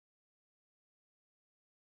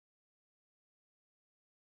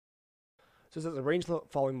So it says arrange the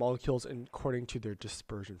following molecules according to their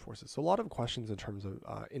dispersion forces. So a lot of questions in terms of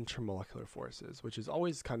intermolecular forces, which is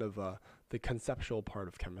always kind of the conceptual part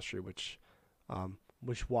of chemistry, which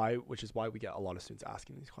is why we get a lot of students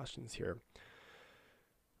asking these questions here.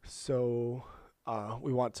 So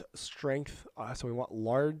we want strength. So we want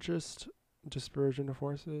largest dispersion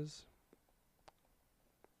forces.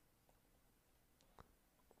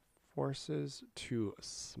 Forces to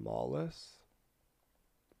smallest.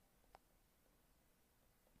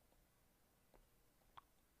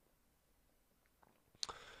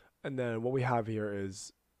 And then what we have here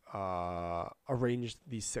is arrange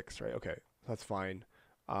these 6, right? Okay, that's fine.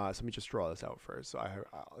 So let me just draw this out first. So I have,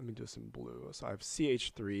 let me do some blue. So I have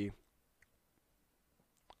CH3.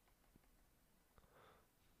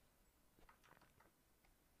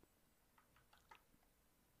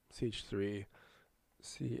 CH3,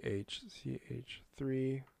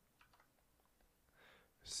 CH3,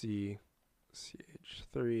 C,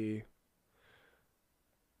 CH3,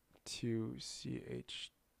 2 CH2,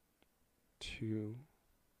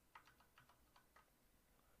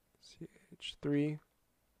 CH3,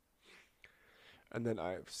 and then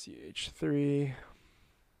I have CH3,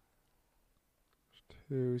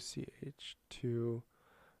 2 CH2,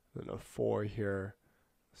 then a 4 here,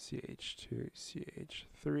 CH2,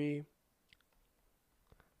 CH3,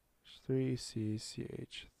 3 C,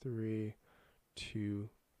 CH3, 2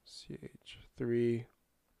 CH3.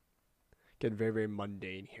 Get very, very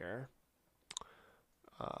mundane here.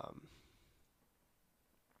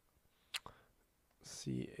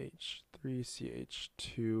 CH3,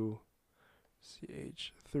 CH2,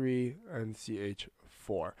 CH3, and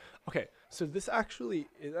CH4. Okay, so this actually,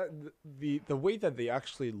 the way that they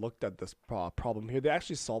actually looked at this problem here, they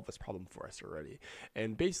actually solved this problem for us already.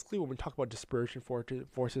 And basically, when we talk about dispersion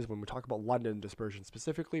forces, when we talk about London dispersion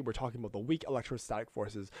specifically, we're talking about the weak electrostatic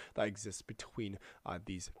forces that exist between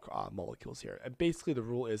these molecules here. And basically, the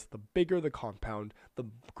rule is the bigger the compound, the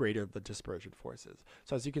greater the dispersion forces.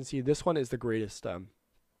 So as you can see, this one is the greatest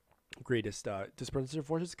dispersion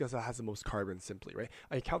forces because it has the most carbons simply, right?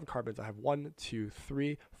 I count the carbons. I have 1, 2,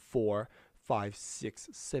 3, 4, 5, 6,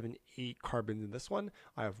 7, 8 carbons in this one.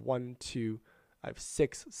 I have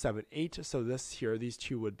 6, 7, 8. So this here, these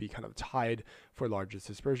two would be kind of tied for largest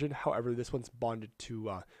dispersion. However, this one's bonded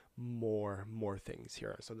to more things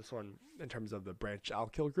here. So this one, in terms of the branch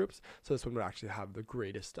alkyl groups, so this one would actually have the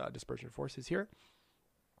greatest dispersion forces here.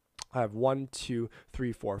 I have 1, 2,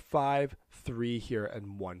 3, 4, 5, 3 here,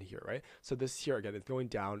 and 1 here, right? So this here, again, is going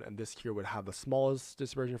down, and this here would have the smallest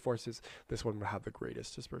dispersion forces. This one would have the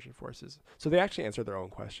greatest dispersion forces. So they actually answered their own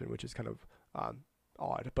question, which is kind of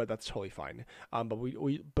odd, but that's totally fine.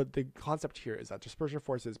 But the concept here is that dispersion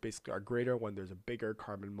forces basically are greater when there's a bigger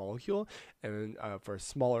carbon molecule, and for a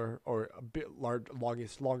smaller or a bit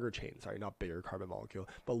longer chain. Sorry, not bigger carbon molecule,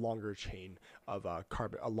 but longer chain of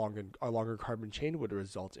carbon. A longer carbon chain would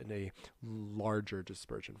result in a larger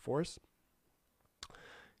dispersion force.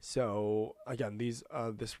 So again, this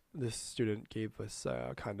student gave us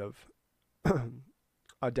kind of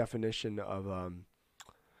a definition of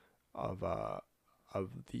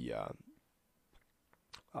the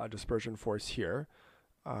dispersion force here.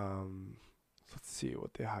 Let's see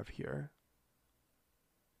what they have here.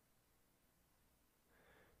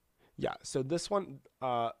 Yeah, so this one,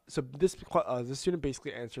 this student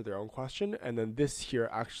basically answered their own question, and then this here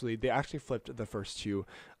they actually flipped the first two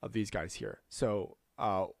of these guys here. So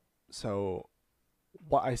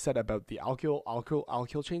what I said about the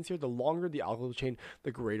alkyl chains here, the longer the alkyl chain,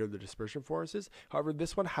 the greater the dispersion force is. However,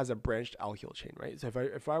 this one has a branched alkyl chain, right? So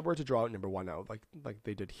if I were to draw out number 1 out, like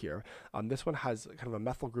they did here, this one has kind of a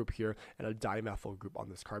methyl group here and a dimethyl group on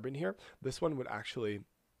this carbon here. This one would actually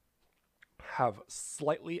have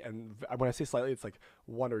slightly, and when I say slightly, it's like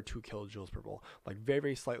 1 or 2 kilojoules per mole, like very,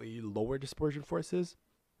 very slightly lower dispersion forces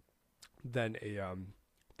than a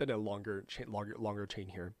longer chain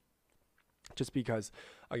here. Just because,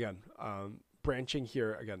 again, branching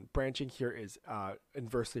here is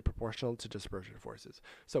inversely proportional to dispersion forces.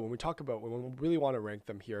 So when we really want to rank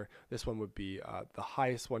them here, this one would be the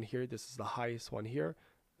highest one here. This is the highest one here,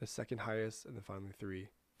 the second highest, and then finally 3,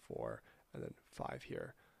 4, and then 5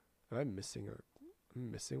 here. Am I missing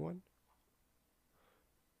one?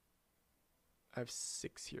 I have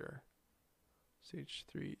 6 here.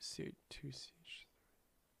 CH3, CH2, CH3.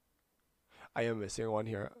 I am missing one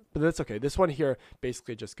here, but that's okay. This one here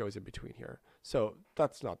basically just goes in between here. So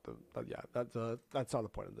that's not that's not the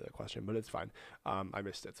point of the question, but it's fine. I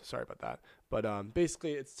missed it, so sorry about that. But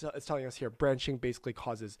basically, it's telling us here branching basically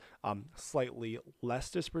causes slightly less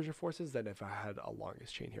dispersion forces than if I had a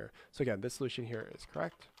longest chain here. So again, this solution here is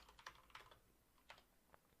correct.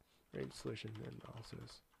 right? Solution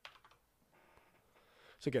analysis.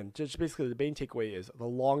 So again, just basically the main takeaway is the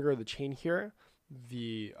longer the chain here,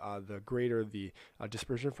 the greater the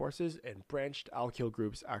dispersion forces, and branched alkyl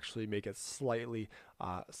groups actually make it slightly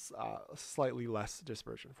less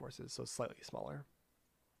dispersion forces, so slightly smaller.